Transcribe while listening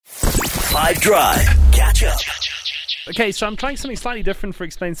5 Drive. Catch up. Okay, so I'm trying something slightly different for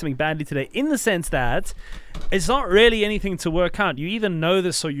explaining something badly today, in the sense that it's not really anything to work out. You either know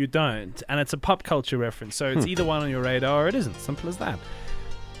this or you don't, and it's a pop culture reference, so it's either one on your radar or it isn't. Simple as that.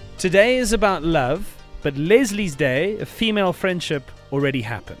 Today is about love, but Leslie's Day, a female friendship, already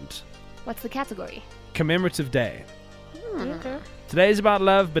happened. What's the category? Commemorative Day. Okay. Today is about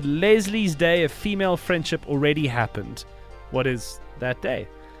love, but Leslie's Day, a female friendship, already happened. What is that day?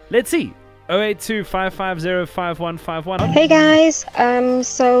 Let's see. 082-550-5151. Hey guys,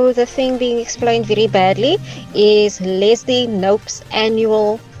 so the thing being explained very badly is Leslie Knope's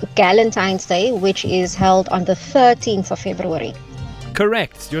annual Galentine's Day, which is held on the 13th of February.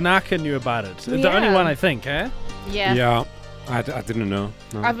 Correct. Yonaka knew about it. The Yeah. only one, I think, eh? Yeah, I didn't know.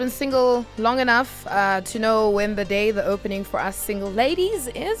 No. I've been single long enough to know when the opening for us single ladies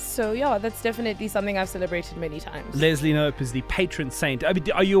is. So yeah, that's definitely something I've celebrated many times. Leslie Knope is the patron saint. I mean,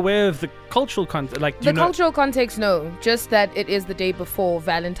 are you aware of the cultural context? Like, do The you know? cultural context, no. Just that it is the day before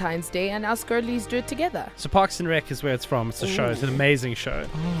Valentine's Day and us girlies do it together. So Parks and Rec is where it's from. It's a show. It's an amazing show.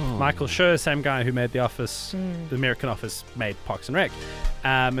 Michael Schur, same guy who made The Office, the American Office, made Parks and Rec.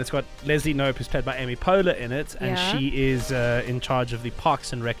 It's got Leslie Knope, who's played by Amy Poehler, in it, and Yeah. she is in charge of the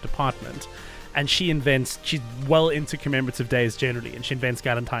Parks and Rec department. And she's well into commemorative days generally, and she invents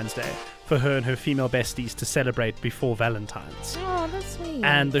Galentine's Day for her and her female besties to celebrate before Valentine's. Oh, that's sweet.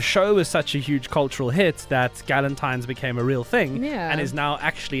 And the show was such a huge cultural hit that Galentine's became a real thing, Yeah. and is now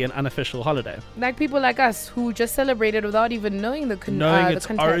actually an unofficial holiday. like people like us who just celebrated without even knowing the Knowing the its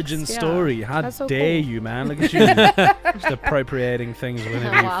context. origin Yeah. story. How That's so dare cool. you, man? Look at you. Just appropriating things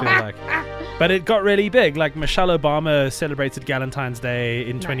whenever you feel like. But it got really big. Like Michelle Obama celebrated Galentine's Day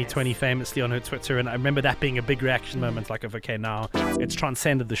in 2020 famously on her Twitter, and I remember that being a big reaction moment, like of, okay, now it's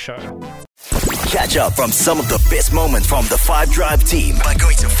transcended the show. Catch up from some of the best moments from the 5 Drive team by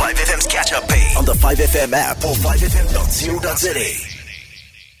going to 5FM's catch up page on the 5FM app or 5FM.co.za.